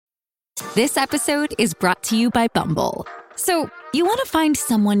This episode is brought to you by Bumble. So, you want to find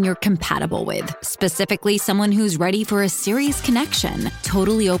someone you're compatible with, specifically someone who's ready for a serious connection,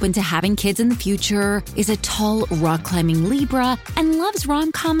 totally open to having kids in the future, is a tall, rock-climbing Libra, and loves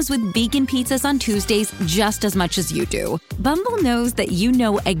rom-coms with vegan pizzas on Tuesdays just as much as you do. Bumble knows that you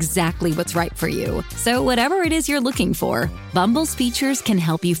know exactly what's right for you. So whatever it is you're looking for, Bumble's features can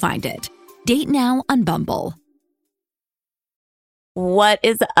help you find it. Date now on Bumble. What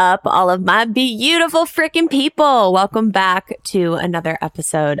is up, all of my beautiful freaking people? Welcome back to another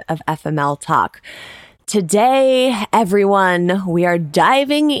episode of FML Talk. Today, everyone, we are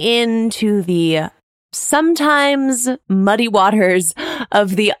diving into the sometimes muddy waters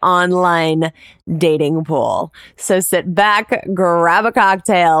of the online dating pool. So sit back, grab a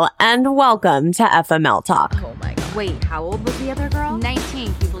cocktail, and welcome to FML Talk. Oh my God. Wait, how old was the other girl?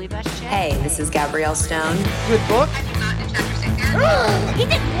 19. Can you believe that shit? Hey, this is Gabrielle Stone. Good book. He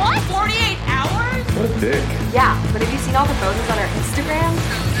did what? 48 hours? What a dick. Yeah, but have you seen all the photos on her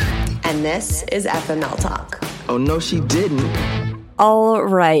Instagram? And this is FML Talk. Oh, no, she didn't. All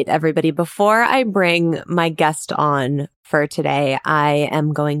right, everybody. Before I bring my guest on for today, I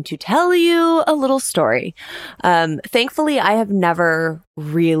am going to tell you a little story. Thankfully, I have never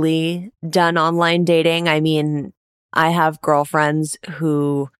really done online dating. I mean, I have girlfriends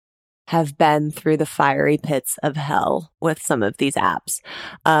who have been through the fiery pits of hell with some of these apps.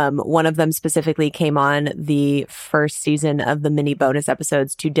 One of them specifically came on the first season of the mini bonus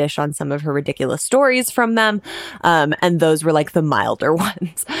episodes to dish on some of her ridiculous stories from them. And those were like the milder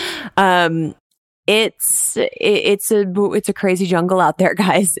ones. It's a crazy jungle out there,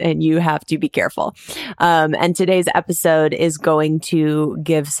 guys, and you have to be careful. And today's episode is going to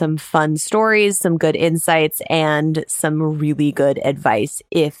give some fun stories, some good insights, and some really good advice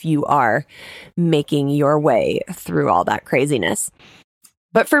if you are making your way through all that craziness.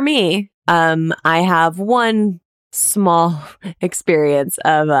 But for me, I have one small experience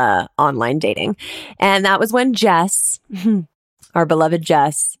of online dating, and that was when Jess, our beloved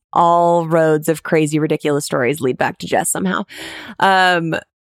Jess, all roads of crazy, ridiculous stories lead back to Jess somehow,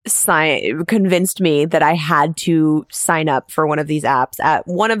 convinced me that I had to sign up for one of these apps at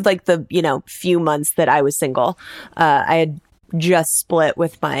one of like the, few months that I was single. I had just split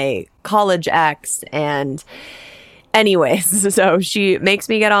with my college ex, and anyways, so she makes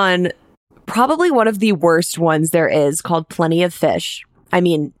me get on probably one of the worst ones there is, called Plenty of Fish. I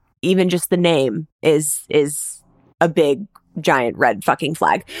mean, even just the name is a big giant red fucking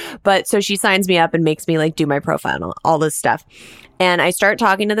flag. But so she signs me up and makes me like do my profile and all this stuff. And I start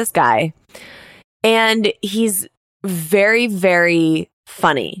talking to this guy, and he's very, very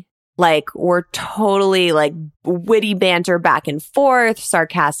funny. Like, we're totally like witty banter back and forth,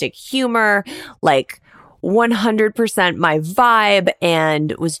 sarcastic humor, like 100% my vibe,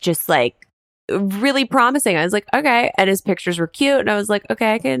 and was just like really promising. I was like, okay. And his pictures were cute, and I was like,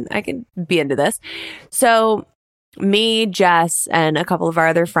 okay, I can be into this. So me, Jess, and a couple of our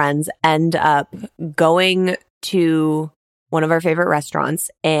other friends end up going to one of our favorite restaurants,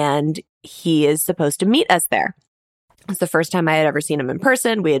 and he is supposed to meet us there. It's the first time I had ever seen him in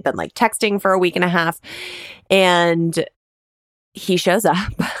person. We had been like texting for a week and a half, and he shows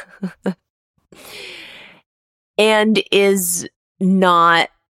up and is not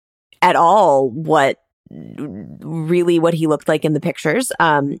at all what he looked like in the pictures,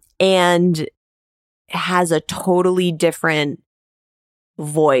 and has a totally different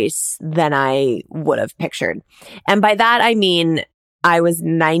voice than I would have pictured. And by that, I mean, I was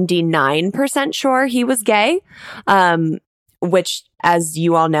 99% sure he was gay, which, as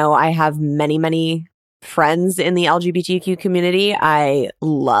you all know, I have many, many friends in the LGBTQ community. I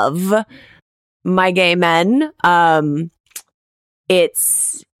love my gay men.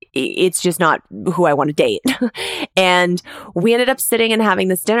 It's just not who I want to date. And we ended up sitting and having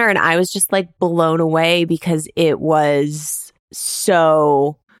this dinner, and I was just like blown away because it was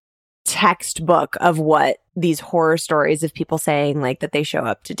so textbook of what these horror stories of people saying like that they show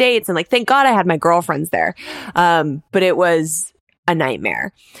up to dates, and like, thank God I had my girlfriends there. But it was a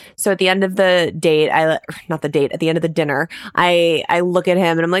nightmare. So at the end of the date, at the end of the dinner, I look at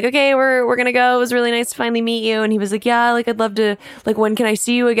him and I'm like, okay, we're gonna go. It was really nice to finally meet you. And he was like, yeah, like, I'd love to, like, when can I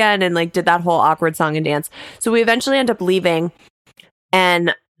see you again? And like, did that whole awkward song and dance. So we eventually end up leaving,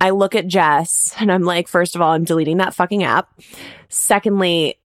 and I look at Jess and I'm like, first of all, I'm deleting that fucking app.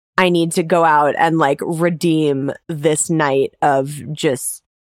 Secondly, I need to go out and like redeem this night of just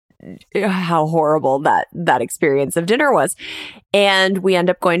how horrible that experience of dinner was. And we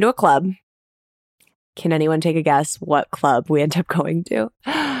end up going to a club. Can anyone take a guess what club we end up going to?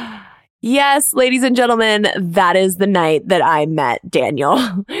 Yes, ladies and gentlemen, that is the night that I met Daniel.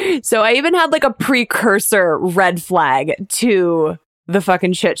 So I even had like a precursor red flag to the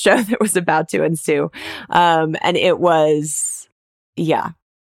fucking shit show that was about to ensue. And it was, yeah.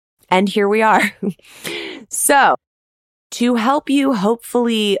 And here we are. So to help you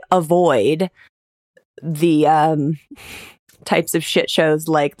hopefully avoid the types of shit shows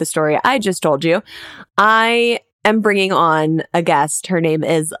like the story I just told you, I am bringing on a guest. Her name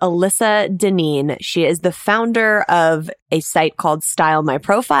is Alyssa Dineen. She is the founder of a site called Style My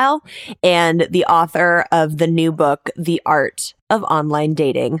Profile and the author of the new book, The Art of Online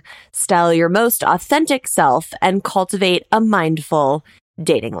Dating. Style your most authentic self and cultivate a mindful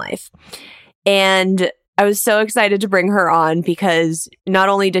dating life. And I was so excited to bring her on because not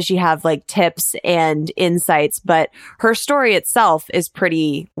only does she have like tips and insights, but her story itself is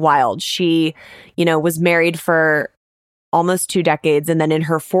pretty wild. She, was married for almost 2 decades and then in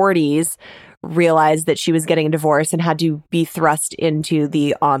her 40s realized that she was getting a divorce and had to be thrust into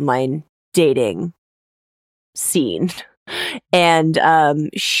the online dating scene. And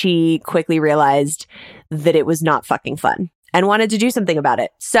she quickly realized that it was not fucking fun and wanted to do something about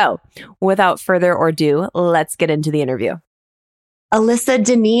it. So without further ado, let's get into the interview. Alyssa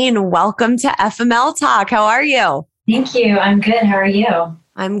Dineen, welcome to FML Talk. How are you? Thank you. I'm good. How are you?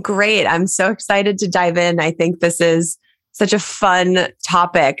 I'm great. I'm so excited to dive in. I think this is such a fun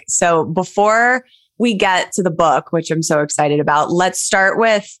topic. So before we get to the book, which I'm so excited about, let's start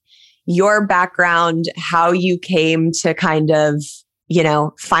with your background, how you came to kind of,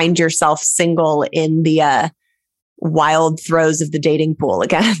 find yourself single in the wild throes of the dating pool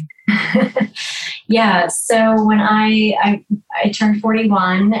again. Yeah. So when I turned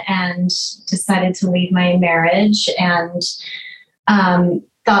 41 and decided to leave my marriage and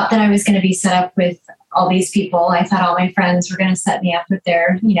thought that I was going to be set up with all these people. I thought all my friends were going to set me up with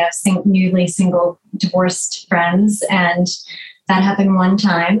their, newly single divorced friends. And that happened one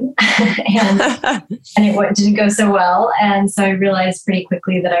time and it didn't go so well. And so I realized pretty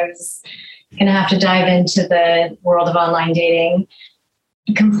quickly that I was going to have to dive into the world of online dating.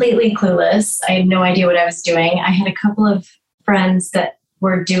 Completely clueless. I had no idea what I was doing. I had a couple of friends that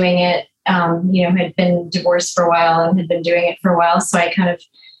were doing it, had been divorced for a while and had been doing it for a while. So I kind of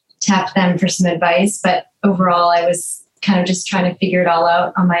tapped them for some advice. But overall, I was kind of just trying to figure it all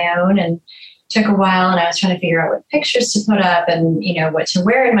out on my own and took a while. And I was trying to figure out what pictures to put up and, what to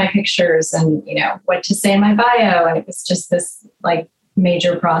wear in my pictures and, what to say in my bio. And it was just this like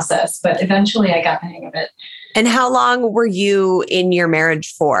major process, but eventually I got the hang of it. And how long were you in your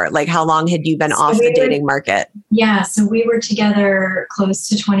marriage for? Like how long had you been off the dating market? Yeah. So we were together close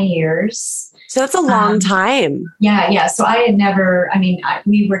to 20 years. So that's a long time. Yeah. So I had never,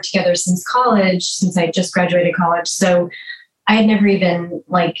 we were together since college, since I just graduated college. So I had never even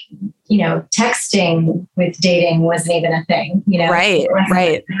texting with dating wasn't even a thing, Right.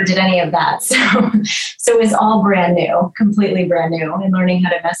 Never did any of that. So it was all brand new, completely brand new, and learning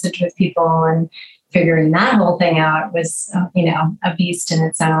how to message with people and figuring that whole thing out was, a beast in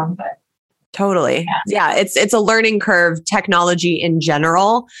its own, but. Totally. Yeah. It's a learning curve, technology in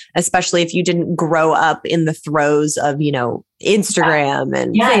general, especially if you didn't grow up in the throes of, Instagram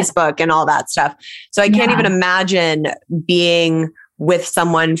and Facebook and all that stuff. So I can't even imagine being with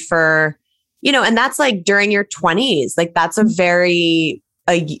someone for, and that's like during your 20s, like that's a very,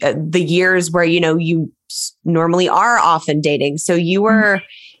 the years where, you normally are often dating. So you were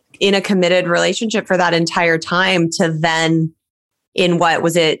in a committed relationship for that entire time to then in what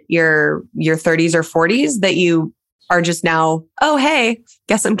was it, your 30s or 40s that you are just now, oh, hey,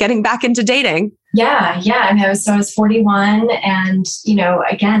 guess I'm getting back into dating. Yeah. I was 41 and,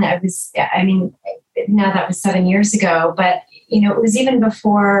 again, now that was 7 years ago, but, it was even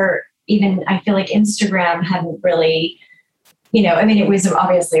before I feel like Instagram hadn't really, it was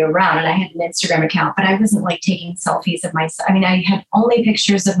obviously around and I had an Instagram account, but I wasn't like taking selfies of myself. I had only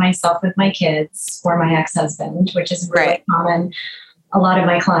pictures of myself with my kids or my ex-husband, which is really common. A lot of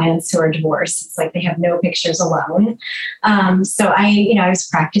my clients who are divorced, it's like they have no pictures alone. So I was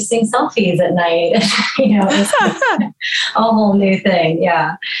practicing selfies at night. It was a whole new thing.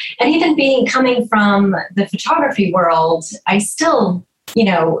 Yeah. And even coming from the photography world, I still,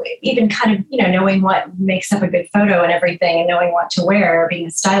 even kind of, knowing what makes up a good photo and everything and knowing what to wear, being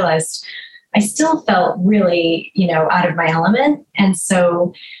a stylist, I still felt really, out of my element. And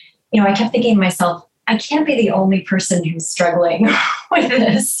so, I kept thinking to myself, I can't be the only person who's struggling with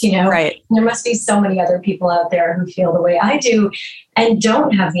this, Right. There must be so many other people out there who feel the way I do and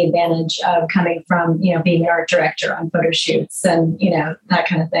don't have the advantage of coming from, being an art director on photo shoots and, that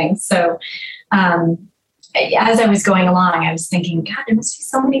kind of thing. So, as I was going along, I was thinking, God, there must be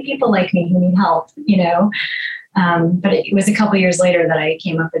so many people like me who need help, but it was a couple of years later that I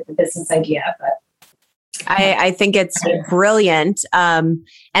came up with the business idea. But I think it's brilliant. And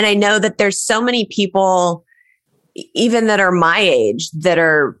I know that there's so many people, even that are my age, that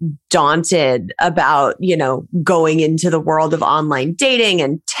are daunted about, going into the world of online dating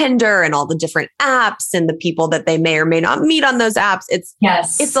and Tinder and all the different apps and the people that they may or may not meet on those apps.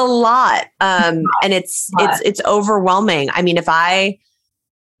 It's a lot. And it's overwhelming. I mean, if I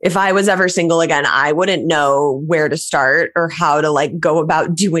was ever single again, I wouldn't know where to start or how to go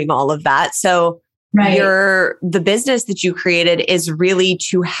about doing all of that. So the business that you created is really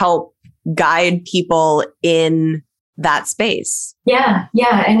to help guide people in that space. Yeah.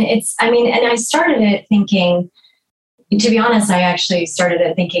 And and I started it thinking, to be honest, I actually started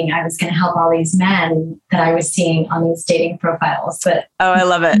it thinking I was going to help all these men that I was seeing on these dating profiles. But I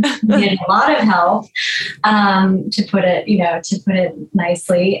love it. Needed a lot of help, to put it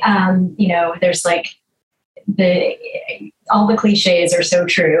nicely. There's all the cliches are so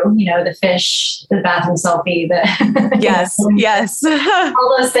true. The fish, the bathroom selfie, yes,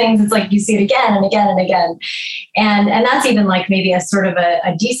 all those things. It's you see it again and again and again, and that's even maybe a sort of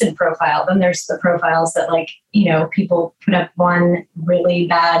a decent profile. Then there's the profiles that people put up one really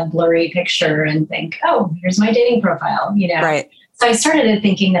bad blurry picture and think, oh, here's my dating profile. Right. So I started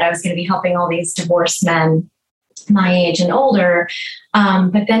thinking that I was going to be helping all these divorced men my age and older,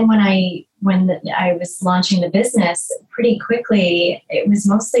 but then when I was launching the business, pretty quickly, it was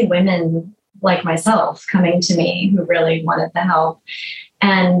mostly women like myself coming to me who really wanted the help.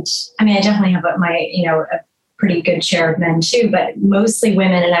 And I definitely have a pretty good share of men too, but mostly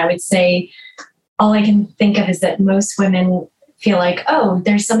women. And I would say all I can think of is that most women feel like, oh,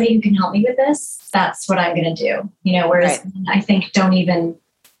 there's somebody who can help me with this. That's what I'm going to do. Whereas I think they don't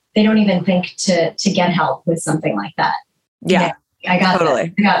even think to get help with something like that. Yeah. I got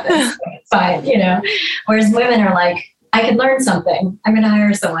this. It's fine, Whereas women are like, I could learn something. I'm going to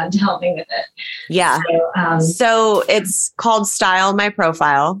hire someone to help me with it. Yeah. So it's called Style My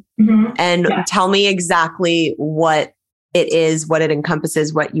Profile. Mm-hmm. And tell me exactly what it is, what it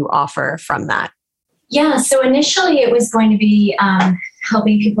encompasses, what you offer from that. Yeah. So initially it was going to be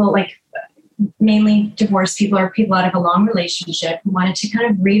helping people mainly divorced people or people out of a long relationship who wanted to kind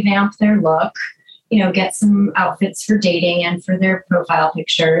of revamp their look, get some outfits for dating and for their profile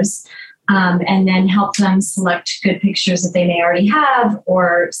pictures, and then help them select good pictures that they may already have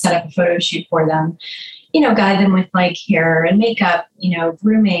or set up a photo shoot for them, guide them with hair and makeup,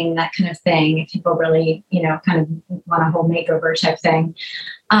 grooming, that kind of thing. If people really, kind of want a whole makeover type thing.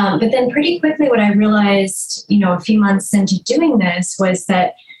 But then pretty quickly what I realized, a few months into doing this was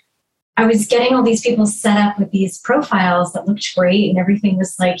that I was getting all these people set up with these profiles that looked great and everything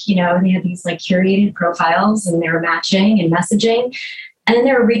was they had these curated profiles and they were matching and messaging. And then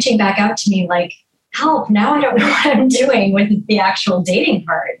they were reaching back out to me help, now I don't know what I'm doing with the actual dating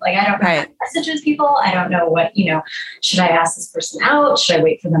part. I don't know how to message with people. I don't know what, should I ask this person out? Should I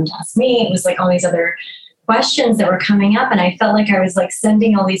wait for them to ask me? It was all these other questions that were coming up. And I felt like I was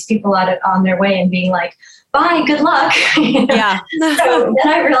sending all these people out on their way and being bye, good luck. Yeah. So then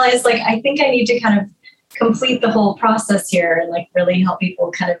I realized I think I need to kind of complete the whole process here and really help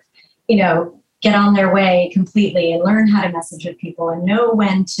people kind of, get on their way completely and learn how to message with people and know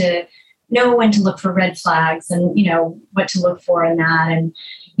when to look for red flags and, what to look for in that and,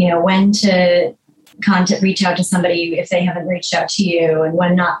 when to reach out to somebody if they haven't reached out to you and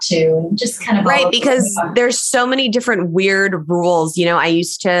when not to, and just kind of because there's so many different weird rules. I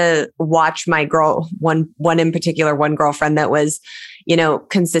used to watch my one girlfriend that was,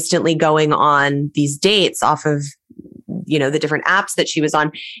 consistently going on these dates off of, the different apps that she was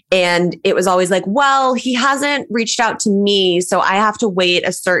on. And it was always well, he hasn't reached out to me, so I have to wait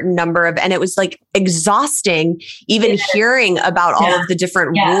a certain number of, and it was exhausting even hearing about all of the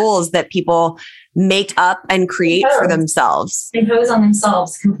different rules that people make up and create for themselves. Impose on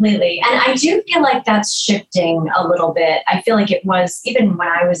themselves completely. And I do feel that's shifting a little bit. I feel it was, even when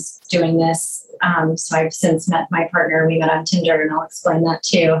I was doing this, so I've since met my partner, we met on Tinder, and I'll explain that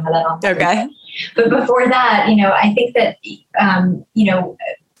too, how that all happened. Okay. But before that, I think that,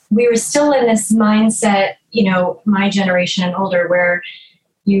 we were still in this mindset, my generation and older, where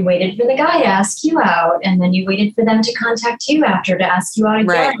you waited for the guy to ask you out, and then you waited for them to contact you after to ask you out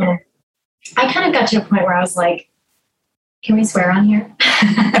again. Right. I kind of got to a point where I was can we swear on here?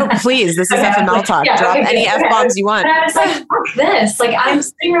 Oh, please. This is FML Talk. Drop any F-bombs you want. And I was fuck this. I'm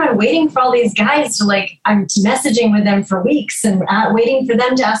sitting around waiting for all these guys to I'm messaging with them for weeks and waiting for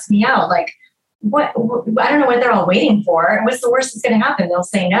them to ask me out. I don't know what they're all waiting for. What's the worst that's going to happen? They'll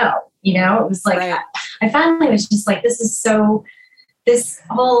say no. You know, it was like, right. I finally was just like, this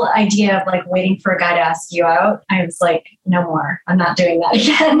whole idea of like waiting for a guy to ask you out. I was like, no more. I'm not doing that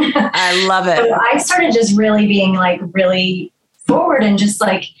again. I love it. So I started just really being like really forward and just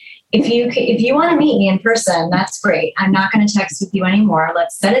like, if you want to meet me in person, that's great. I'm not going to text with you anymore.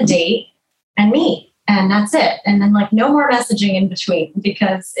 Let's set a date and meet. And that's it. And then like no more messaging in between,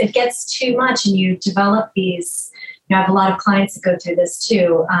 because it gets too much and you develop these, I have a lot of clients that go through this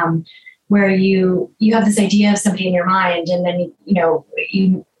too, where you have this idea of somebody in your mind and then,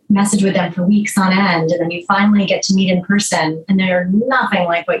 you message with them for weeks on end and then you finally get to meet in person and they're nothing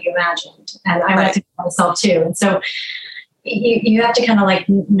like what you imagined. And I went to myself too. And so you have to kind of like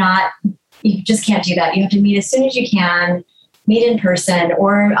you just can't do that. You have to meet as soon as you can. Meet in person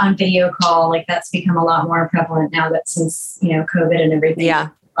or on video call. Like that's become a lot more prevalent now that since, COVID and everything,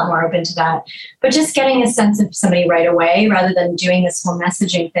 a lot more open to that. But just getting a sense of somebody right away rather than doing this whole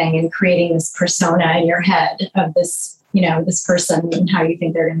messaging thing and creating this persona in your head of this, this person and how you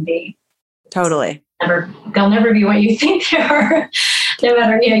think they're going to be. Totally. They'll never be what you think they are. No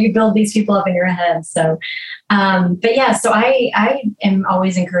matter, you build these people up in your head. So, but yeah, so I am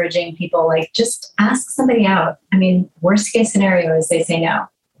always encouraging people, like, just ask somebody out. I mean, worst case scenario is they say no.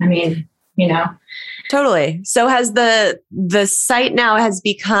 I mean, Totally. So has the site now has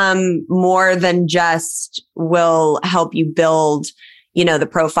become more than just will help you build, the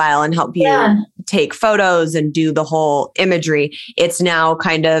profile and help you take photos and do the whole imagery. It's now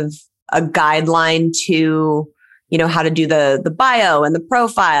kind of a guideline to, how to do the bio and the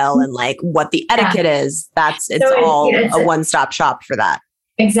profile and like what the etiquette is. It's a one-stop shop for that.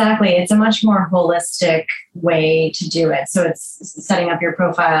 Exactly. It's a much more holistic way to do it. So it's setting up your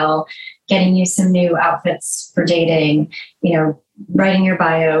profile, getting you some new outfits for dating, writing your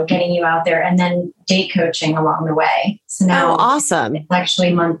bio, getting you out there, and then date coaching along the way. So now awesome. It's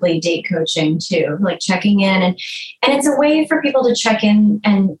actually monthly date coaching too, like checking in. And it's a way for people to check in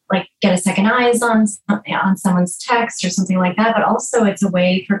and like get a second eyes on someone's text or something like that. But also it's a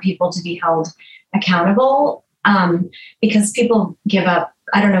way for people to be held accountable because people give up.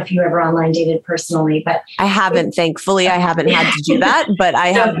 I don't know if you ever online dated personally, but I haven't, thankfully. I haven't had to do that, but I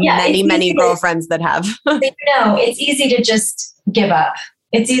have many girlfriends that have. It's easy to just give up.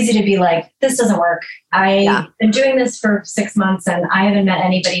 It's easy to be like, this doesn't work. I've been doing this for 6 months and I haven't met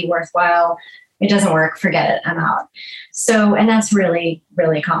anybody worthwhile. It doesn't work. Forget it. I'm out. So, and that's really,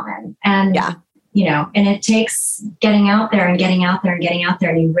 really common. And, and it takes getting out there and getting out there and getting out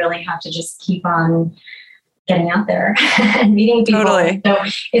there. And you really have to just keep on getting out there and meeting people. Totally. So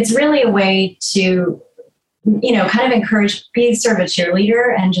it's really a way to, kind of encourage, be sort of a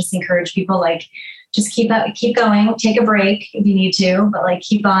cheerleader and just encourage people, like, just keep going, take a break if you need to, but like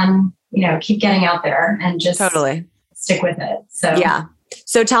keep on, keep getting out there and just stick with it. So, yeah.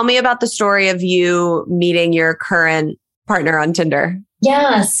 So tell me about the story of you meeting your current partner on Tinder.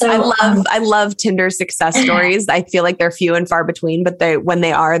 Yeah. So I love Tinder success stories. I feel like they're few and far between, but when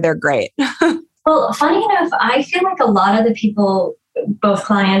they are, they're great. Well, funny enough, I feel like a lot of the people, both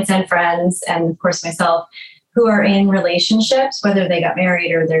clients and friends, and of course myself, who are in relationships, whether they got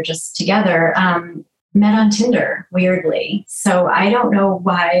married or they're just together, met on Tinder, weirdly. So I don't know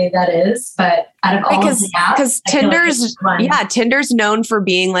why that is, but out of all of the apps, because Tinder's known for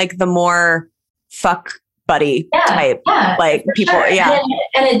being like the more fuck buddy type, like people, sure.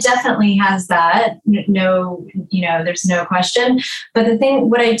 And it definitely has that. No, there's no question. But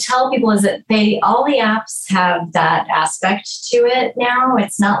what I tell people is that all the apps have that aspect to it now.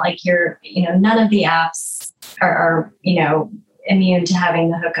 It's not like none of the apps are immune to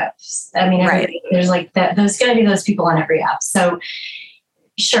having the hookups. I mean, there's like that. There's going to be those people on every app. So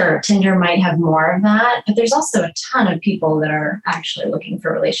sure, Tinder might have more of that, but there's also a ton of people that are actually looking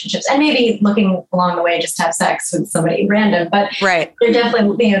for relationships and maybe looking along the way just to have sex with somebody random. But they're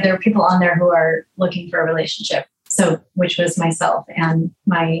definitely, there are people on there who are looking for a relationship. So, which was myself and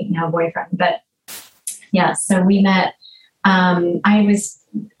my now boyfriend. But yeah, so we met. I was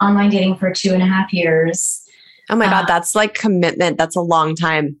online dating for 2.5 years. Oh my God, that's like commitment. That's a long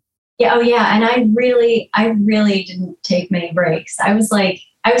time. Yeah. Oh yeah. And I really didn't take many breaks. I was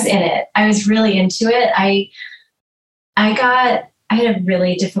in it. I was really into it. I had a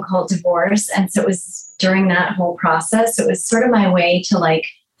really difficult divorce. And so it was during that whole process, it was sort of my way to like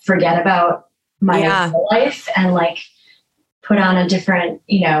forget about my life and like put on a different,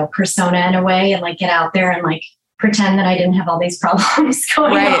 persona in a way and like get out there and like pretend that I didn't have all these problems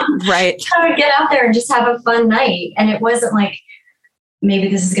going on. Right. So I would get out there and just have a fun night. And it wasn't like, maybe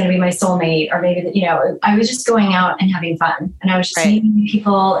this is going to be my soulmate, or maybe, I was just going out and having fun, and I was just meeting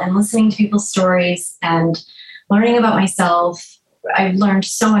people and listening to people's stories and learning about myself. I've learned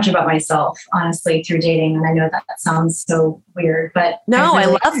so much about myself, honestly, through dating. And I know that sounds so weird, but no, I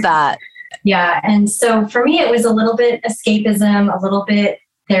love that. Yeah. And so for me, it was a little bit escapism, a little bit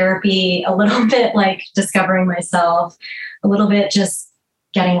therapy, a little bit like discovering myself, a little bit just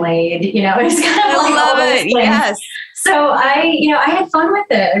getting laid, it was kind of I love it. Yes. So I had fun with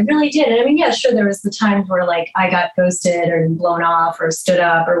it. I really did. And I mean, yeah, sure. There was the times where like I got ghosted or blown off or stood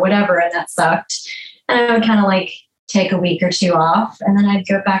up or whatever, and that sucked. And I would kind of like take a week or two off, and then I'd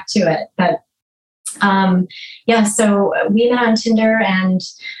go back to it. But so we met on Tinder, and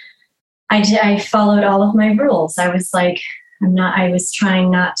I followed all of my rules. I was like, I was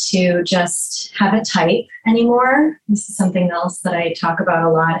trying not to just have a type anymore. This is something else that I talk about a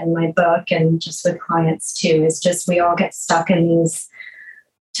lot in my book and just with clients too, is just we all get stuck in these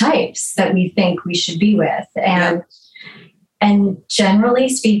types that we think we should be with. And generally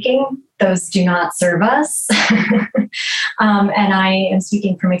speaking, those do not serve us. And I am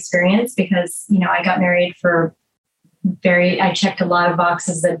speaking from experience because, I got married I checked a lot of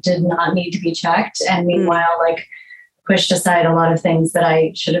boxes that did not need to be checked. And meanwhile, like pushed aside a lot of things that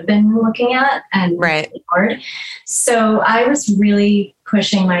I should have been looking at and ignored. So I was really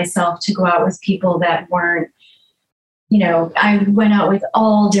pushing myself to go out with people that weren't, I went out with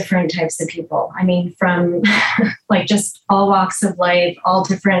all different types of people. I mean, from like just all walks of life, all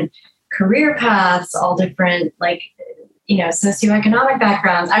different career paths, all different, like, socioeconomic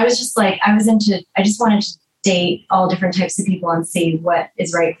backgrounds. I was just like, I just wanted to date all different types of people and see what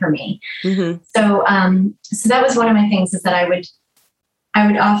is right for me. Mm-hmm. So that was one of my things, is that I would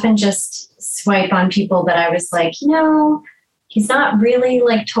often just swipe on people that I was like, he's not really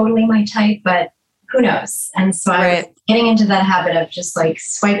like totally my type, but who knows? And so I was getting into that habit of just like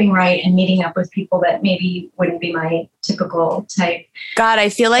swiping right and meeting up with people that maybe wouldn't be my typical type. God, I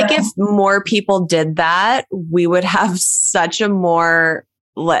feel like if more people did that, we would have such a more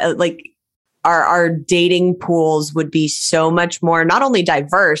like our dating pools would be so much more, not only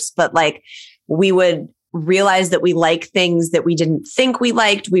diverse, but like we would realize that we like things that we didn't think we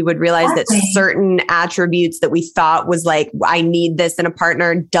liked. We would realize that certain attributes that we thought was like, I need this in a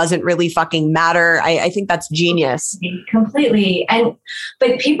partner, doesn't really fucking matter. I think that's genius. Completely.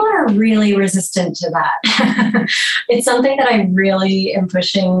 But people are really resistant to that. It's something that I really am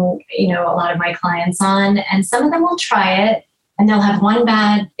pushing, a lot of my clients on, and some of them will try it and they'll have one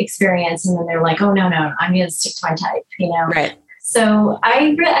bad experience and then they're like, oh no, I'm going to stick to my type, Right. So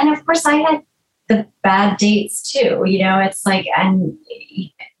and of course I had the bad dates too, it's like, and,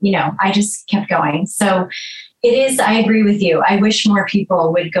 I just kept going. So it is, I agree with you. I wish more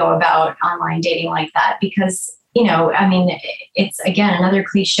people would go about online dating like that because, it's again, another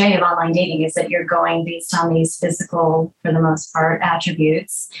cliche of online dating is that you're going based on these physical, for the most part,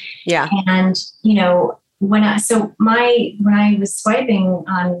 attributes. Yeah. And, when I was swiping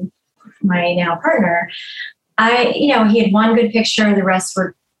on my now partner, he had one good picture, the rest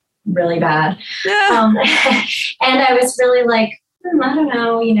were really bad. Yeah. And I was really like, I don't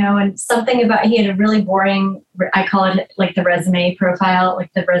know, and something about, he had a really boring, I call it like the resume profile,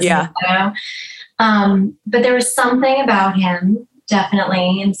 like the resume bio. But there was something about him,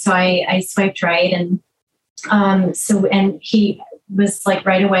 definitely. And so I swiped right. And and he was like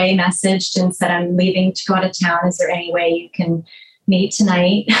right away messaged and said, I'm leaving to go out of town. Is there any way you can meet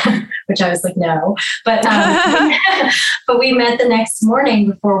tonight? Which I was like, no. But but we met the next morning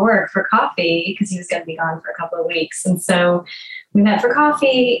before work for coffee because he was going to be gone for a couple of weeks. And so we met for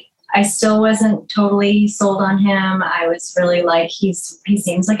coffee. I still wasn't totally sold on him. I was really like, he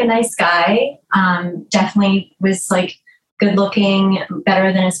seems like a nice guy. Definitely was like good looking,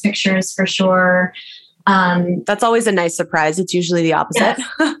 better than his pictures for sure. That's always a nice surprise. It's usually the opposite.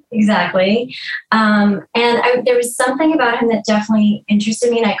 Yes, exactly. And there was something about him that definitely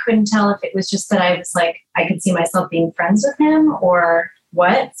interested me, and I couldn't tell if it was just that I was like, I could see myself being friends with him or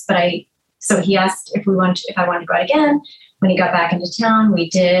what. But so he asked if I wanted to go out again. When he got back into town, we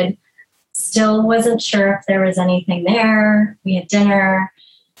did. Still wasn't sure if there was anything there. We had dinner.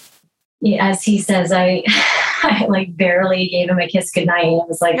 As he says, I like barely gave him a kiss goodnight. I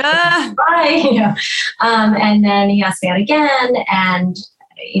was like, bye, and then he asked me out again. And,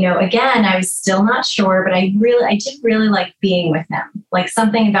 again, I was still not sure, but I did really like being with him. Like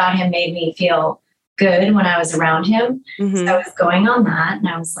something about him made me feel good when I was around him. Mm-hmm. So I was going on that and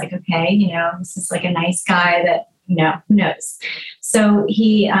I was like, okay, this is like a nice guy that, who knows? So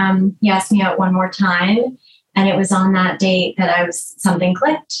he asked me out one more time. And it was on that date that something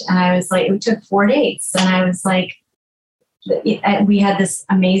clicked. And I was like, it took 4 dates. And I was like, we had this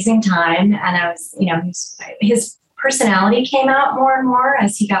amazing time, and I was, his personality came out more and more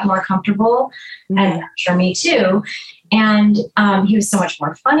as he got more comfortable, and I'm sure me too. And he was so much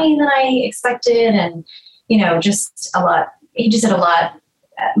more funny than I expected, and just he just had a lot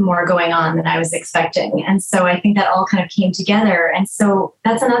more going on than I was expecting. And so I think that all kind of came together. And so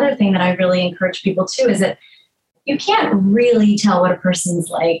that's another thing that I really encourage people too, is that you can't really tell what a person's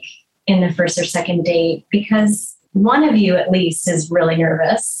like in the first or second date, because one of you at least is really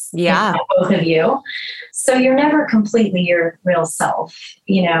nervous. Yeah. Both of you. So you're never completely your real self,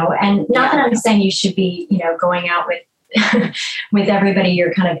 and not that I'm saying you should be, going out with with everybody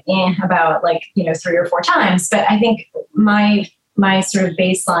you're kind of about, like, 3 or 4 times. But I think my sort of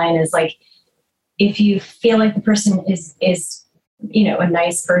baseline is like, if you feel like the person is a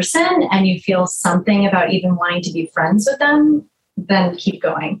nice person and you feel something about even wanting to be friends with them, then keep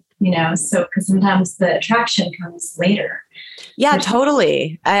going, so because sometimes the attraction comes later. Yeah,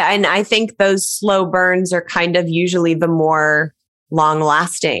 totally. And I think those slow burns are kind of usually the more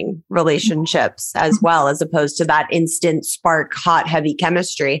long-lasting relationships as well, as opposed to that instant spark, hot, heavy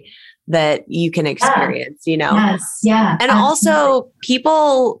chemistry that you can experience, Yes, yeah. And also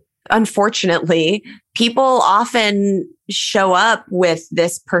unfortunately, people often show up with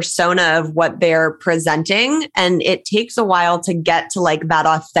this persona of what they're presenting, and it takes a while to get to like that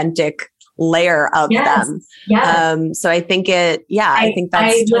authentic layer of them. Yes. So I think I think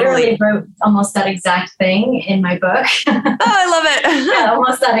that's I literally wrote almost that exact thing in my book. Oh, I love it. Yeah,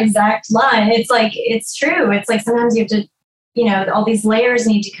 almost that exact line. It's like, it's true. It's like sometimes you have to, all these layers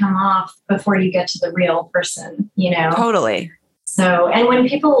need to come off before you get to the real person, Totally. So, and when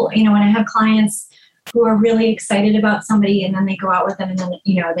people, when I have clients who are really excited about somebody and then they go out with them and then,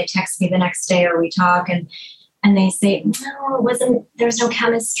 they text me the next day or we talk and they say, no, there was no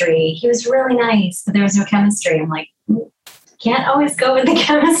chemistry. He was really nice, but there was no chemistry. I'm like, can't always go with the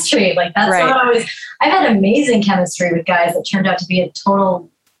chemistry. Like that's right. Not always, I've had amazing chemistry with guys that turned out to be a total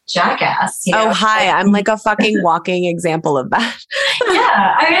jackass. Oh, hi. I'm like a fucking walking example of that.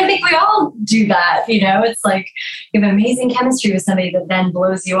 Yeah. I mean, I think we all do that. It's like you have amazing chemistry with somebody that then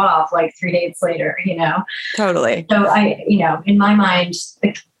blows you off like 3 dates later, Totally. So in my mind,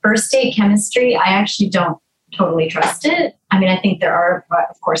 the first date chemistry, I actually don't totally trust it. I mean, I think there are,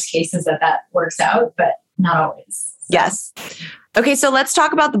 of course, cases that works out, but not always. So. Yes. Okay, so let's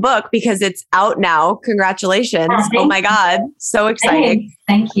talk about the book because it's out now. Congratulations. Oh my God. So exciting.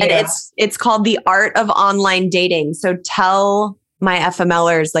 Thank you. And it's called The Art of Online Dating. So tell my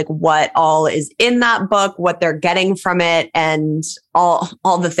FMLers like what all is in that book, what they're getting from it, and all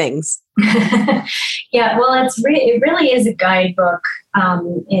the things. Yeah, well, it really is a guidebook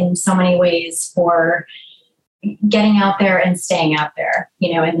in so many ways for getting out there and staying out there,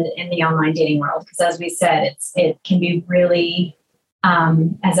 in the online dating world. Because as we said, it can be really,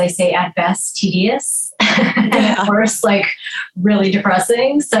 as I say, at best tedious, and at worst, like really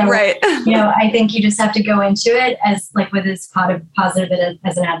depressing. So, right. I think you just have to go into it as like with as positive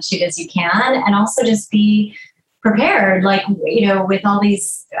as an attitude as you can, and also just be prepared, like, with all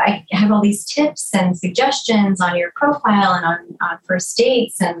these, I have all these tips and suggestions on your profile and on first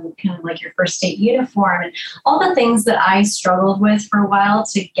dates and kind of like your first date uniform and all the things that I struggled with for a while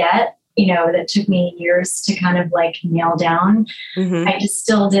to get, that took me years to kind of like nail down. Mm-hmm. I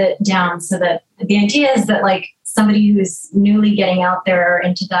distilled it down so that the idea is that like somebody who's newly getting out there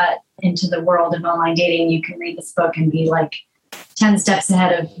into the world of online dating, you can read this book and be like 10 steps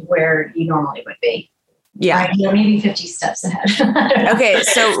ahead of where you normally would be. Yeah. Right? Maybe 50 steps ahead. Okay.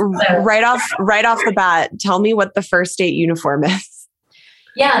 So right off the bat, tell me what the first date uniform is.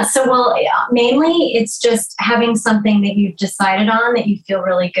 Yeah. So, mainly it's just having something that you've decided on that you feel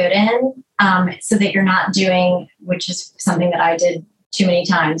really good in, so that you're not doing, which is something that I did too many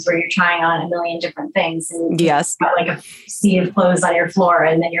times, where you're trying on a million different things and yes, you've got like a sea of clothes on your floor,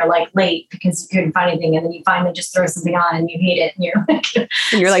 and then you're like late because you couldn't find anything, and then you finally just throw something on and you hate it, and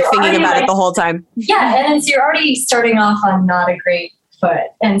you're like thinking about it the whole time. Yeah, and then so you're already starting off on not a great foot.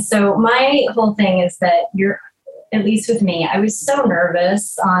 And so my whole thing is that at least with me, I was so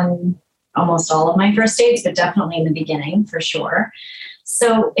nervous on almost all of my first dates, but definitely in the beginning for sure.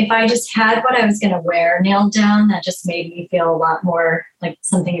 So if I just had what I was going to wear nailed down, that just made me feel a lot more like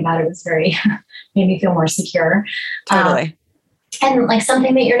something about it was made me feel more secure. Totally. And like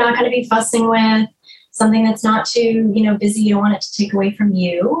something that you're not going to be fussing with, something that's not too, busy. You don't want it to take away from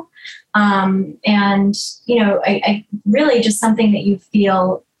you. And, I really just something that you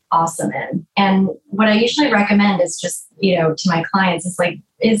feel awesome in. And what I usually recommend is just, to my clients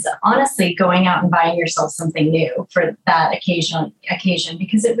is honestly going out and buying yourself something new for that occasion,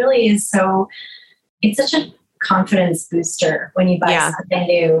 because it really is it's such a confidence booster when you buy something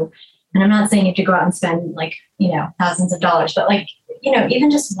new. And I'm not saying you have to go out and spend like, thousands of dollars, but like,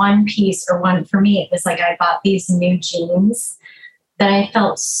 even just one piece or one, for me, it was like, I bought these new jeans that I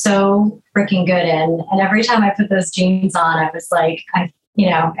felt so freaking good in. And every time I put those jeans on, I was like,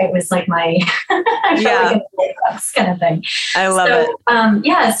 it was like my, I felt like a bucks kind of thing. I love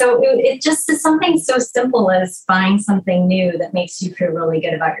it. So it just is something so simple as buying something new that makes you feel really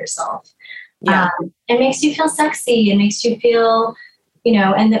good about yourself. Yeah. It makes you feel sexy. It makes you feel,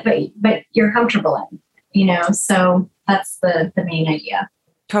 but you're comfortable in, so that's the main idea.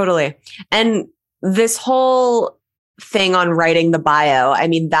 Totally. And this whole thing on writing the bio, I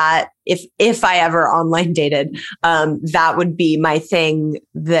mean, that if I ever online dated, that would be my thing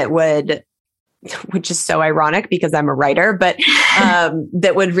which is so ironic because I'm a writer, but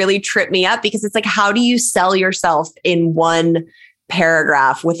that would really trip me up, because it's like, how do you sell yourself in one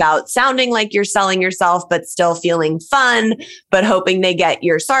paragraph without sounding like you're selling yourself, but still feeling fun, but hoping they get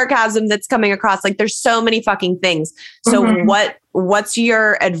your sarcasm that's coming across? Like, there's so many fucking things. So what's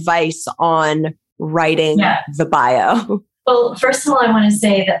your advice on writing the bio? Well, first of all, I want to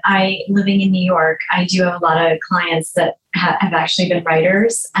say that living in New York, I do have a lot of clients that have actually been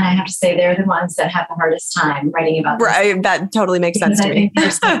writers. And I have to say they're the ones that have the hardest time writing about this. Right. That totally makes sense to me. I think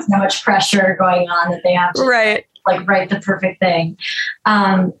there's so much pressure going on that they have to like write the perfect thing.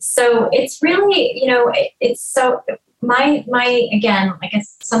 So it's really, it's so my, again, like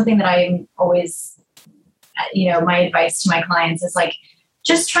it's something that I'm always, my advice to my clients is like,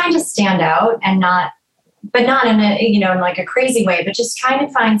 just trying to stand out and not in a, in like a crazy way, but just trying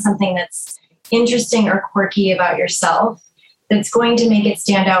to find something that's interesting or quirky about yourself that's going to make it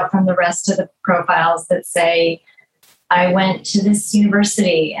stand out from the rest of the profiles that say, I went to this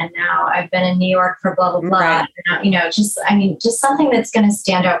university and now I've been in New York for blah, blah, blah. Right. Just something that's going to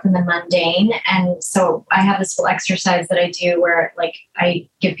stand out from the mundane. And so I have this whole exercise that I do where like I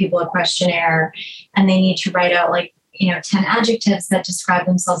give people a questionnaire and they need to write out like, 10 adjectives that describe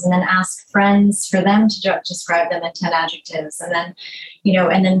themselves, and then ask friends for them to describe them in 10 adjectives. And then,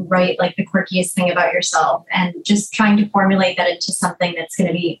 and then write like the quirkiest thing about yourself, and just trying to formulate that into something that's going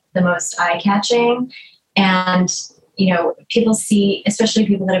to be the most eye-catching. And, people see, especially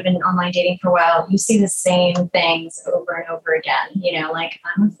people that have been online dating for a while, you see the same things over and over again, like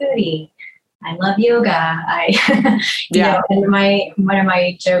I'm a foodie. I love yoga. And one of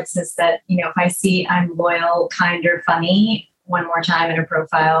my jokes is that, if I see I'm loyal, kind, or funny one more time in a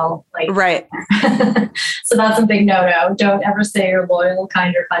profile, like, right. So that's a big no-no. Don't ever say you're loyal,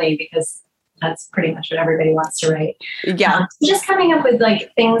 kind, or funny, because that's pretty much what everybody wants to write. Yeah. Just coming up with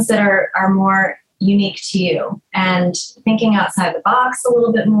like things that are more unique to you and thinking outside the box a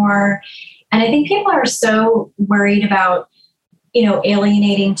little bit more. And I think people are so worried about,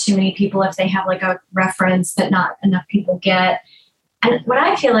 alienating too many people if they have like a reference that not enough people get. And what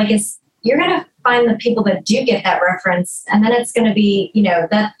I feel like is you're going to find the people that do get that reference, and then it's going to be,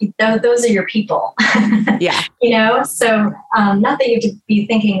 those are your people. Yeah. So not that you have to be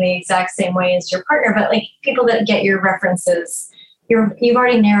thinking the exact same way as your partner, but like people that get your references, you've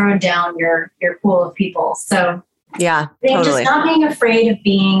already narrowed down your pool of people. So yeah, totally. Just not being afraid of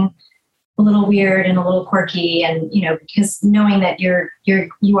being a little weird and a little quirky, and because knowing that you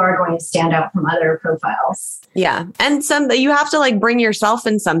are going to stand out from other profiles. Yeah. And you have to like bring yourself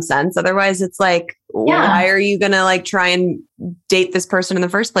in some sense. Otherwise it's like, why are you going to like try and date this person in the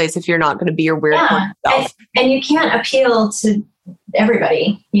first place if you're not going to be your weird self? And you can't appeal to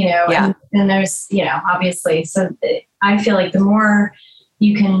everybody, and there's, obviously. So I feel like the more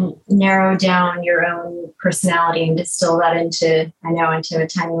you can narrow down your own personality and distill that into a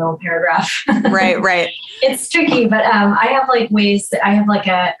tiny little paragraph. Right. It's tricky, but I have like ways that I have like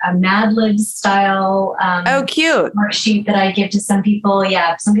a Mad Libs style cute worksheet that I give to some people.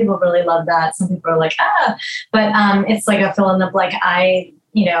 Yeah, some people really love that. Some people are like, but it's like a fill in the blank.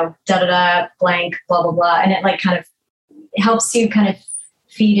 Blank, blah, blah, blah. And it like kind of helps you kind of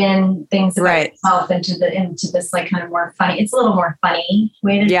feed in things about yourself into this like kind of more funny. It's a little more funny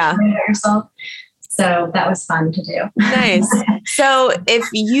way to talk about yourself. So that was fun to do. Nice. So if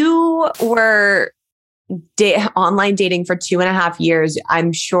you were online dating for 2.5 years,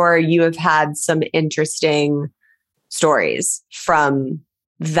 I'm sure you have had some interesting stories from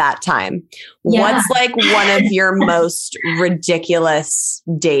that time. Yeah. What's like one of your most ridiculous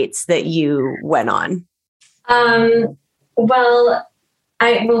dates that you went on? Well,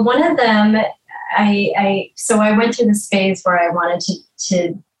 one of them, so I went through this phase where I wanted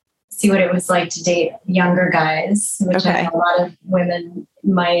to see what it was like to date younger guys, which I know a lot of women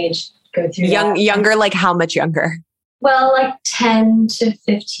my age go through. Younger, like how much younger? Well, like 10 to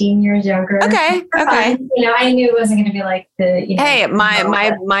 15 years younger. Okay. You know, I knew it wasn't going to be like the, you know. Hey,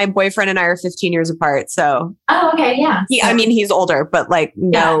 my boyfriend and I are 15 years apart. So. Oh, okay. Yeah. I mean, he's older, but like,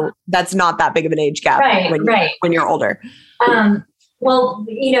 no, that's not that big of an age gap when you're older. Well,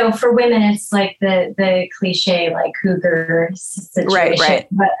 you know, for women, it's like the cliche, like cougar situation. Right.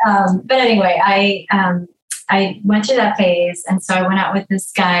 But anyway, I went through that phase. And so I went out with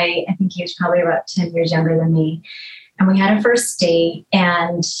this guy. I think he was probably about 10 years younger than me. And we had a first date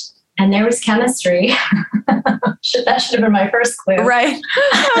and there was chemistry. That should have been my first clue. Right.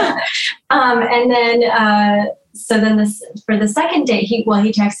 And then, for the second date, he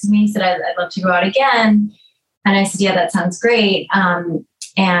texted me, he said, I'd love to go out again. And I said, yeah, that sounds great. And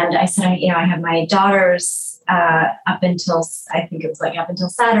I said, I have my daughters up until, I think it was like up until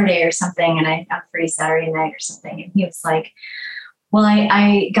Saturday or something. And I'm free Saturday night or something. And he was like, well,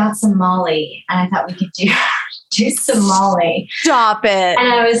 I got some Molly and I thought we could do some Molly. Stop it.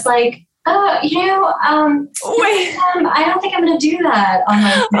 And I was like, wait, I don't think I'm going to do that on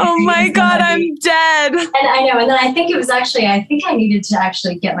my Oh my God, I'm dead. And I know. And then I think I needed to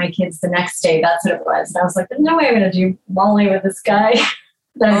actually get my kids the next day. That's what it was. And I was like, there's no way I'm going to do Molly with this guy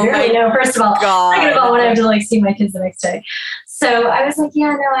that I barely know, first of all. Second of all, when I have to like see my kids the next day. So I was like,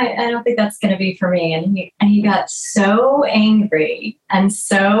 yeah, no, I don't think that's going to be for me. And he got so angry and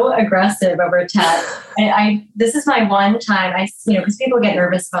so aggressive over text. This is my one time because people get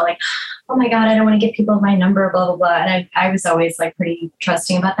nervous about like, oh my God, I don't want to give people my number, blah, blah, blah. And I was always like pretty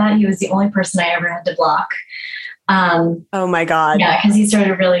trusting about that. He was the only person I ever had to block. Oh my God. Yeah. Because he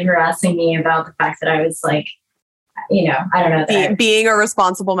started really harassing me about the fact that I was like, I don't know. Being a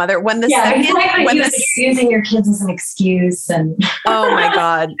responsible mother. He was using your kids as an excuse. And oh my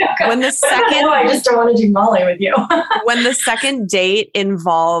God. I just don't want to do Molly with you. When the second date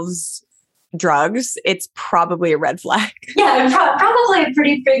involves drugs, it's probably a red flag. Yeah, probably a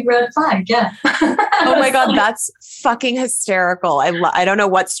pretty big red flag. Yeah. Oh my God, that's fucking hysterical. I don't know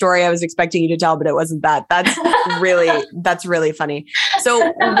what story I was expecting you to tell, but it wasn't that. That's really funny.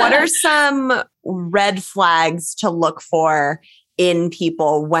 So what are some red flags to look for in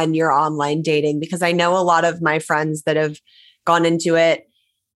people when you're online dating? Because I know a lot of my friends that have gone into it,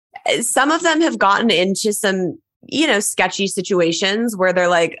 some of them have gotten into some sketchy situations where they're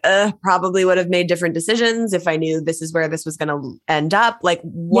like, probably would have made different decisions if I knew this is where this was going to end up. Like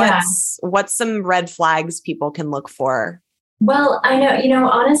what's some red flags people can look for? Well, I know,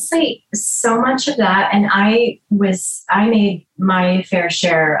 honestly, so much of that. And I made my fair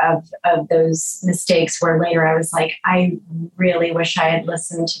share of those mistakes where later I was like, I really wish I had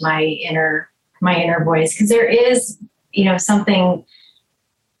listened to my inner voice. Cause there is, something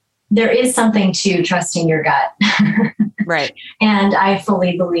to trusting your gut. Right. And I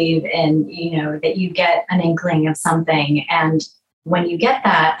fully believe in, that you get an inkling of something. And when you get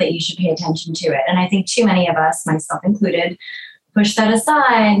that you should pay attention to it. And I think too many of us, myself included, push that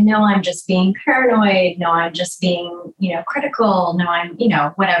aside. No, I'm just being paranoid. No, I'm just being, critical. No, I'm,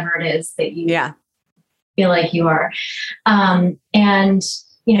 whatever it is that you feel like you are. And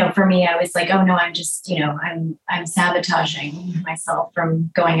for me, I was like, oh no, I'm just, I'm sabotaging myself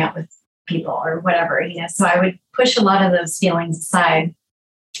from going out with people or whatever, so I would push a lot of those feelings aside.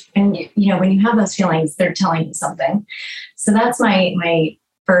 And, when you have those feelings, they're telling you something. So that's my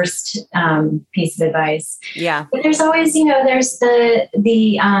first piece of advice. Yeah. But there's always, there's the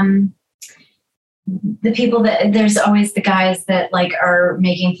people there's always the guys that like are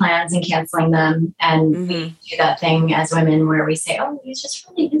making plans and canceling them. And we do that thing as women where we say, oh, he's just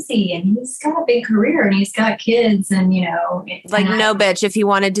really busy and he's got a big career and he's got kids and, like, no, bitch, if he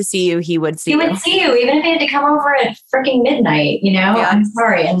wanted to see you, he would see you. He would see you, even if he had to come over at freaking midnight, Yeah. I'm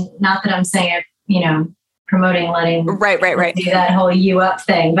sorry. And not that I'm saying it, promoting letting right do that whole you up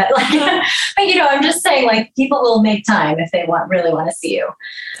thing, but like I'm just saying, like, people will make time if they really want to see you.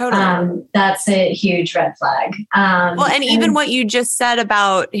 Totally. That's a huge red flag. And even what you just said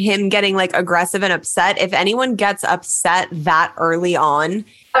about him getting like aggressive and upset, if anyone gets upset that early on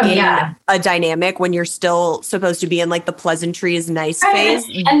a dynamic when you're still supposed to be in like the pleasantries nice phase,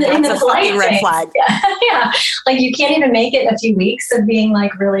 and that's the a fucking red flag. Yeah. Like you can't even make it a few weeks of being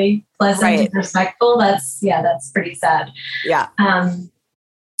like really pleasant and respectful. That's pretty sad. Yeah.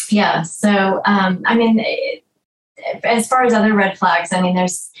 So, as far as other red flags, I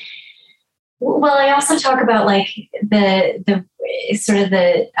also talk about like the sort of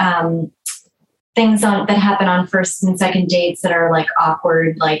the things that happen on first and second dates that are like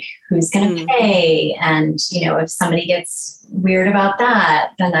awkward, like who's going to pay. And, if somebody gets weird about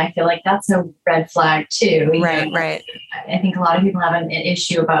that, then I feel like that's a red flag too. Right. I think a lot of people have an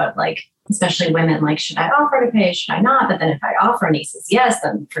issue about like especially women, like, should I offer to pay? Should I not? But then if I offer and he says yes,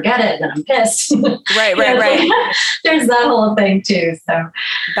 then forget it. Then I'm pissed. Right. There's that whole thing too. So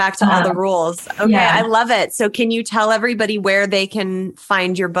back to all the rules. Okay. yeah. I love it. So can you tell everybody where they can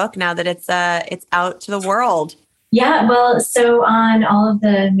find your book now that it's out to the world? Yeah, well, so on all of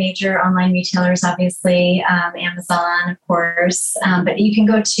the major online retailers, obviously, Amazon, of course, but you can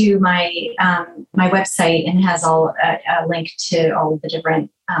go to my my website and it has a link to all of the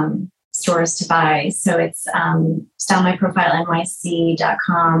different stores to buy. So it's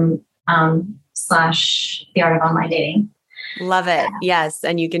stylemyprofile.nyc.com / The Art of Online Dating. Love it. Yes.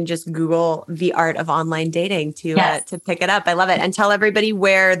 And you can just Google The Art of Online Dating to pick it up. I love it. And tell everybody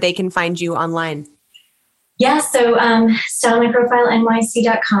where they can find you online. Yeah, so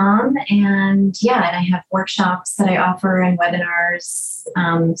stylemyprofile.nyc.com. And I have workshops that I offer and webinars.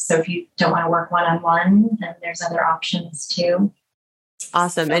 So if you don't want to work one-on-one, then there's other options too.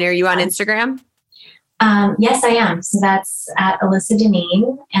 Awesome. And are you on Instagram? Yes, I am. So that's at Alyssa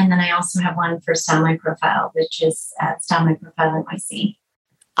Deneen. And then I also have one for Style My Profile, which is at Style My Profile NYC.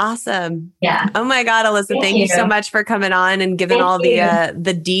 Awesome. Yeah. Oh my God, Alyssa, thank you so much for coming on and giving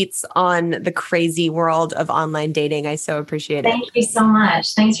the deets on the crazy world of online dating. I so appreciate it. Thank you so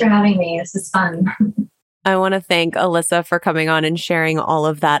much. Thanks for having me. This is fun. I want to thank Alyssa for coming on and sharing all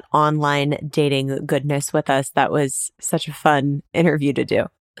of that online dating goodness with us. That was such a fun interview to do.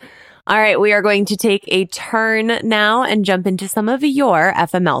 All right, we are going to take a turn now and jump into some of your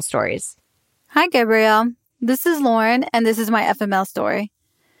FML stories. Hi, Gabrielle. This is Lauren, and this is my FML story.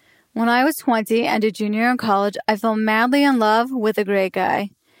 When I was 20 and a junior in college, I fell madly in love with a great guy.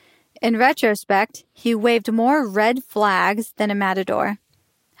 In retrospect, he waved more red flags than a matador.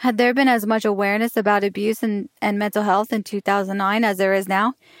 Had there been as much awareness about abuse and mental health in 2009 as there is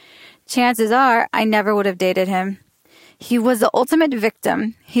now, chances are I never would have dated him. He was the ultimate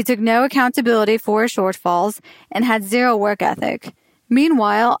victim. He took no accountability for his shortfalls and had zero work ethic.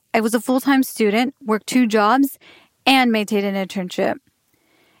 Meanwhile, I was a full-time student, worked 2 jobs, and maintained an internship.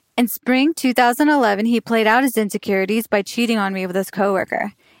 In spring 2011, he played out his insecurities by cheating on me with his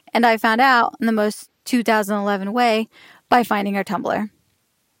coworker, and I found out in the most 2011 way by finding her Tumblr.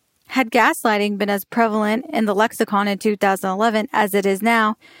 Had gaslighting been as prevalent in the lexicon in 2011 as it is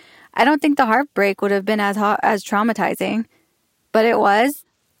now, I don't think the heartbreak would have been as traumatizing. But it was.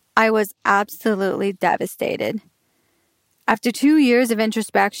 I was absolutely devastated. After 2 years of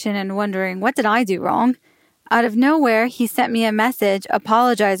introspection and wondering, what did I do wrong? Out of nowhere, he sent me a message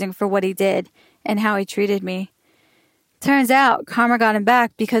apologizing for what he did and how he treated me. Turns out, karma got him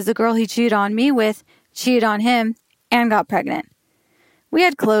back because the girl he cheated on me with cheated on him and got pregnant. We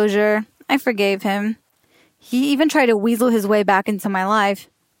had closure. I forgave him. He even tried to weasel his way back into my life,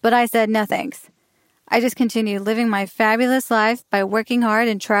 but I said no thanks. I just continued living my fabulous life by working hard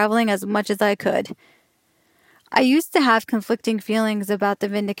and traveling as much as I could. I used to have conflicting feelings about the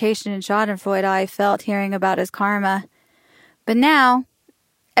vindication and schadenfreude I felt hearing about his karma. But now,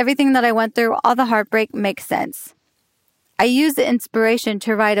 everything that I went through, all the heartbreak, makes sense. I used the inspiration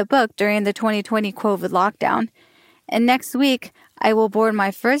to write a book during the 2020 COVID lockdown. And next week, I will board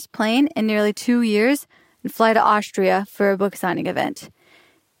my first plane in nearly 2 years and fly to Austria for a book signing event.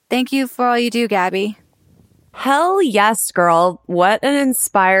 Thank you for all you do, Gabby. Hell yes, girl. What an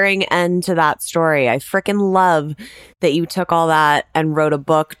inspiring end to that story. I freaking love that you took all that and wrote a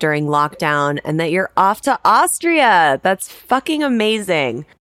book during lockdown and that you're off to Austria. That's fucking amazing.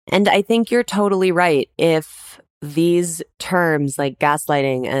 And I think you're totally right. If these terms like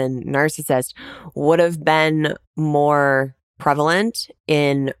gaslighting and narcissist would have been more prevalent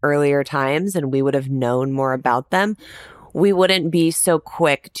in earlier times and we would have known more about them, we wouldn't be so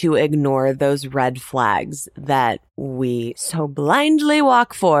quick to ignore those red flags that we so blindly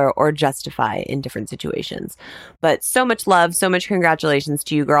walk for or justify in different situations. But so much love, so much congratulations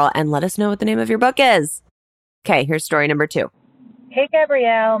to you, girl, and let us know what the name of your book is. Okay, here's story number 2. Hey,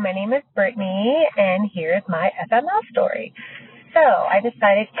 Gabrielle. My name is Brittany, and here's my FML story. So I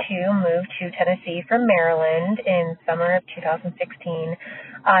decided to move to Tennessee from Maryland in summer of 2016.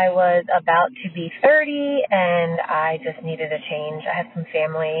 I was about to be 30, and I just needed a change. I have some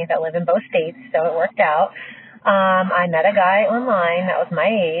family that live in both states, so it worked out. I met a guy online that was my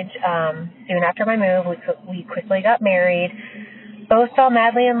age. Soon after my move, we quickly got married. Both fell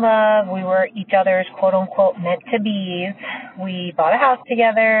madly in love. We were each other's quote-unquote meant-to-be's. We bought a house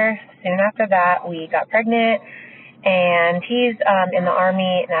together. Soon after that, we got pregnant. And he's in the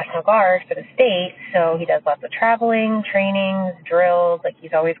Army National Guard for the state, so he does lots of traveling, trainings, drills. Like,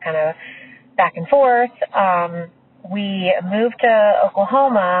 he's always kind of back and forth. We moved to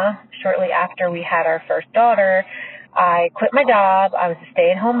Oklahoma shortly after we had our first daughter. I quit my job. I was a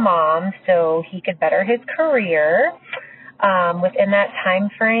stay-at-home mom so he could better his career. Within that time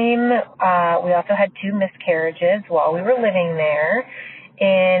frame, we also had 2 miscarriages while we were living there.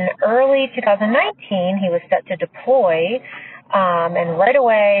 In early 2019, he was set to deploy, and right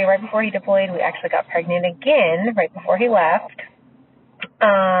away, right before he deployed, we actually got pregnant again right before he left.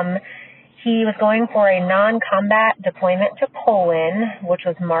 He was going for a non-combat deployment to Poland, which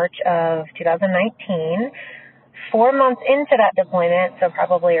was March of 2019. 4 months into that deployment, so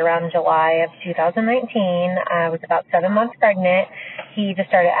probably around July of 2019, I was about 7 months pregnant. He just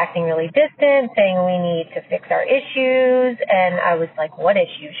started acting really distant, saying we need to fix our issues. And I was like, what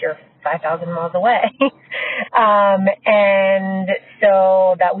issues? You're 5,000 miles away. And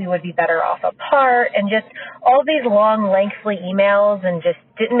so that we would be better off apart, and just all these long, lengthy emails, and just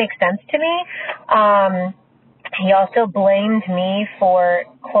didn't make sense to me. He also blamed me for,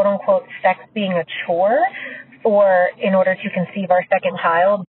 quote unquote, sex being a chore in order to conceive our second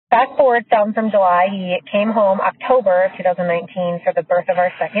child. Fast forward some from July, he came home October of 2019 for the birth of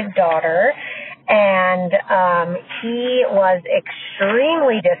our second daughter, and he was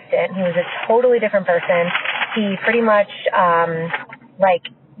extremely distant. He was a totally different person. He pretty much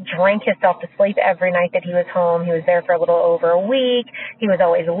drank himself to sleep every night that he was home. He was there for a little over a week. He was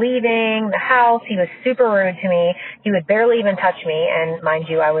always leaving the house. He was super rude to me. He would barely even touch me, and mind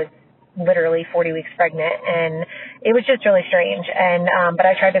you, I was literally 40 weeks pregnant, and it was just really strange. And but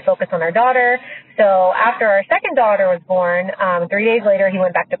I tried to focus on our daughter. So after our second daughter was born, 3 days later, he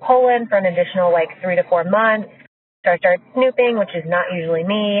went back to Poland for an additional 3 to 4 months. So I started snooping, which is not usually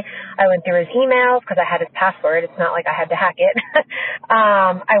me. I went through his emails because I had his password. It's not like I had to hack it.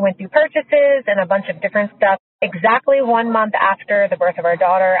 I went through purchases and a bunch of different stuff. Exactly 1 month after the birth of our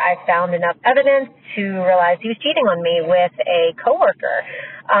daughter, I found enough evidence to realize he was cheating on me with a coworker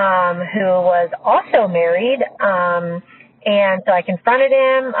who was also married. And so I confronted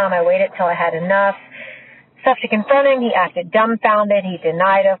him. I waited till I had enough stuff to confront him. He acted dumbfounded. He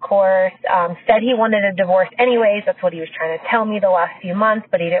denied, of course, said he wanted a divorce anyways. That's what he was trying to tell me the last few months,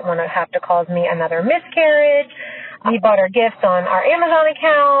 but he didn't want to have to cause me another miscarriage. He bought our gifts on our Amazon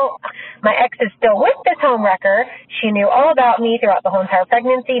account. My ex is still with this homewrecker. She knew all about me throughout the whole entire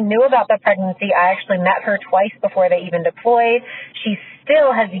pregnancy, knew about the pregnancy. I actually met her twice before they even deployed. She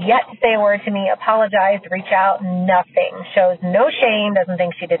still has yet to say a word to me, apologized, reach out, nothing. Shows no shame, doesn't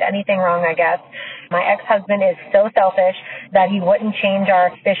think she did anything wrong, I guess. My ex-husband is so selfish that he wouldn't change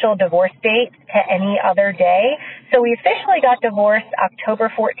our official divorce date to any other day. So we officially got divorced October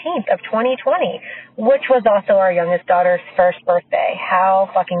 14th of 2020, which was also our youngest daughter's first birthday.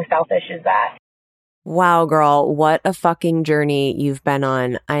 How fucking selfish is that? Wow, girl, what a fucking journey you've been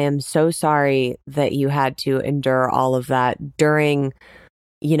on. I am so sorry that you had to endure all of that during,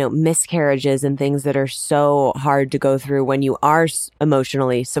 miscarriages and things that are so hard to go through when you are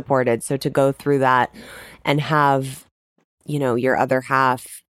emotionally supported. So to go through that and have, your other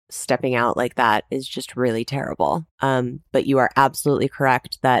half stepping out like that is just really terrible. But you are absolutely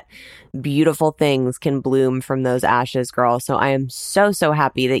correct that beautiful things can bloom from those ashes, girl. So I am so, so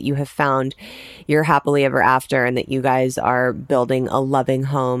happy that you have found your happily ever after and that you guys are building a loving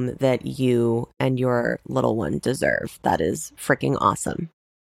home that you and your little one deserve. That is freaking awesome.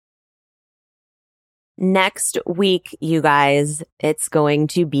 Next week, you guys, it's going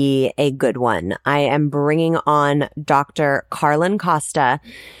to be a good one. I am bringing on Dr. Carlin Costa.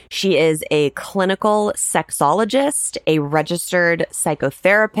 She is a clinical sexologist, a registered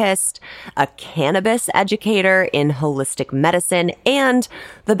psychotherapist, a cannabis educator in holistic medicine, and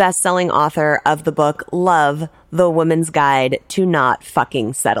the best-selling author of the book, Love, The Woman's Guide to Not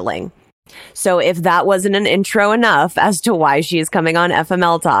Fucking Settling. So if that wasn't an intro enough as to why she is coming on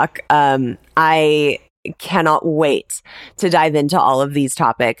FML Talk, I cannot wait to dive into all of these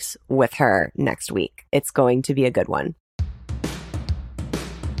topics with her next week. It's going to be a good one.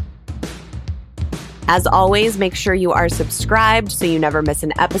 As always, make sure you are subscribed so you never miss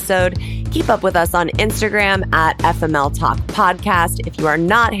an episode. Keep up with us on Instagram at FML Talk Podcast. If you are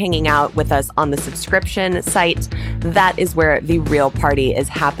not hanging out with us on the subscription site, that is where the real party is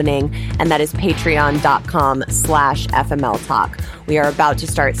happening, and that is patreon.com/FML Talk. We are about to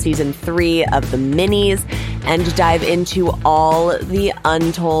start season 3 of the minis and dive into all the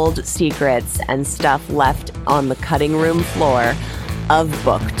untold secrets and stuff left on the cutting room floor of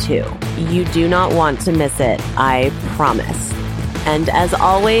book 2. You do not want to miss it, I promise. And as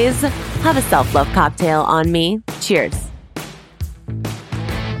always, have a self-love cocktail on me. Cheers.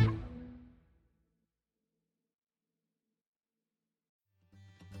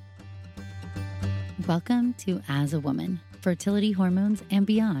 Welcome to As a Woman, Fertility Hormones and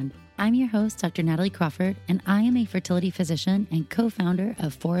Beyond. I'm your host, Dr. Natalie Crawford, and I am a fertility physician and co-founder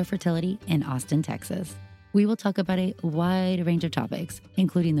of Fora Fertility in Austin, Texas. We will talk about a wide range of topics,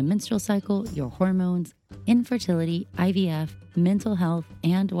 including the menstrual cycle, your hormones, infertility, IVF, mental health,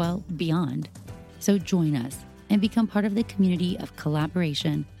 and, well, beyond. So join us and become part of the community of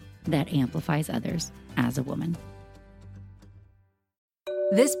collaboration that amplifies others as a woman.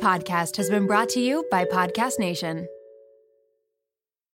 This podcast has been brought to you by Podcast Nation.